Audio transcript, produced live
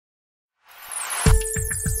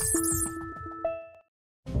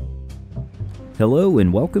Hello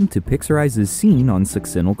and welcome to Pixorize's scene on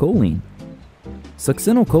succinylcholine.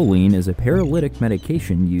 Succinylcholine is a paralytic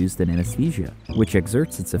medication used in anesthesia, which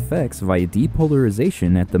exerts its effects via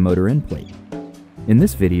depolarization at the motor end plate. In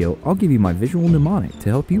this video, I'll give you my visual mnemonic to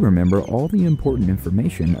help you remember all the important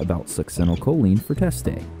information about succinylcholine for test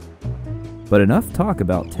day. But enough talk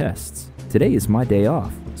about tests. Today is my day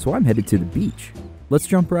off, so I'm headed to the beach. Let's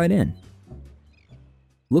jump right in.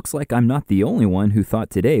 Looks like I'm not the only one who thought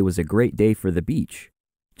today was a great day for the beach.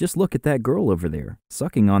 Just look at that girl over there,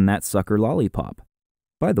 sucking on that sucker lollipop.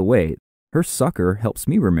 By the way, her sucker helps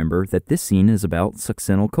me remember that this scene is about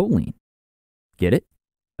succinylcholine. Get it?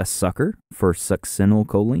 A sucker for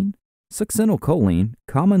succinylcholine? Succinylcholine,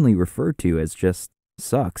 commonly referred to as just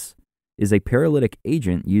sucks, is a paralytic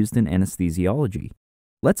agent used in anesthesiology.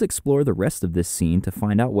 Let's explore the rest of this scene to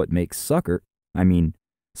find out what makes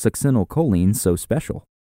succinylcholine so special.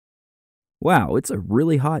 Wow, it's a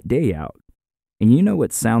really hot day out. And you know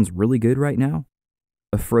what sounds really good right now?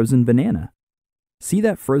 A frozen banana. See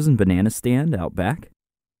that frozen banana stand out back?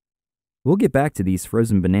 We'll get back to these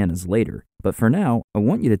frozen bananas later, but for now, I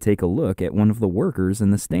want you to take a look at one of the workers in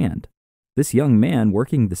the stand. This young man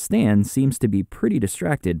working the stand seems to be pretty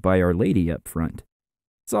distracted by Our Lady up front.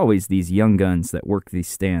 It's always these young guns that work these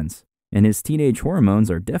stands, and his teenage hormones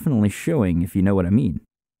are definitely showing, if you know what I mean.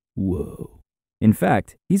 Whoa. In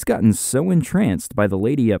fact, he's gotten so entranced by the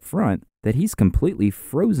lady up front that he's completely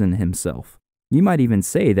frozen himself. You might even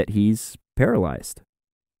say that he's paralyzed.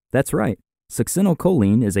 That's right,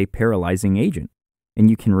 succinylcholine is a paralyzing agent, and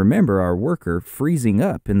you can remember our worker freezing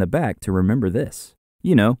up in the back to remember this.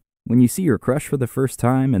 You know, when you see your crush for the first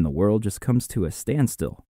time and the world just comes to a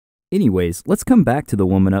standstill. Anyways, let's come back to the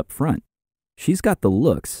woman up front. She's got the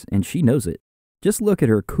looks, and she knows it. Just look at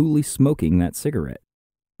her coolly smoking that cigarette.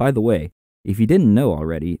 By the way, if you didn't know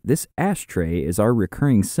already, this ashtray is our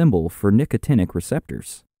recurring symbol for nicotinic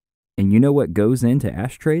receptors. And you know what goes into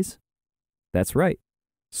ashtrays? That's right,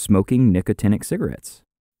 smoking nicotinic cigarettes.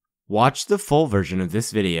 Watch the full version of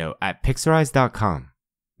this video at Pixorize.com.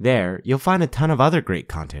 There, you'll find a ton of other great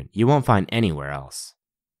content you won't find anywhere else.